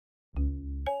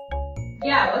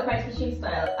Yeah, what's my teaching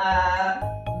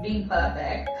style? Being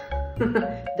perfect.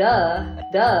 Duh.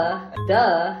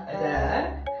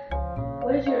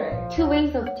 What did you write? Two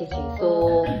ways of teaching.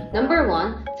 So number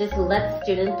one, just let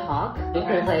students talk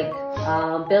because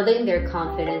building their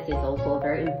confidence is also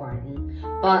very important.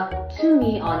 But to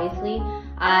me, honestly,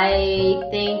 I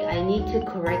think I need to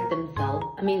correct themselves.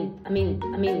 I mean,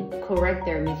 correct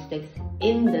their mistakes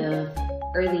in the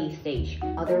early stage.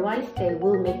 Otherwise, they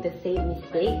will make the same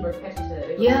mistake.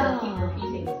 Repetitive. Yeah. Keep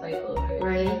repeating the cycle.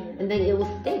 Right? And then it will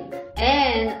stick.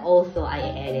 And also I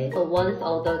added, so once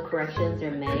all the corrections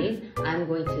are made, I'm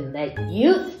going to let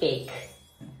you speak.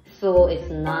 So it's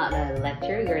not a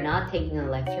lecture, you're not taking a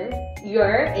lecture,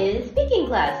 you're in speaking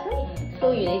class, right?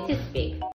 So you need to speak.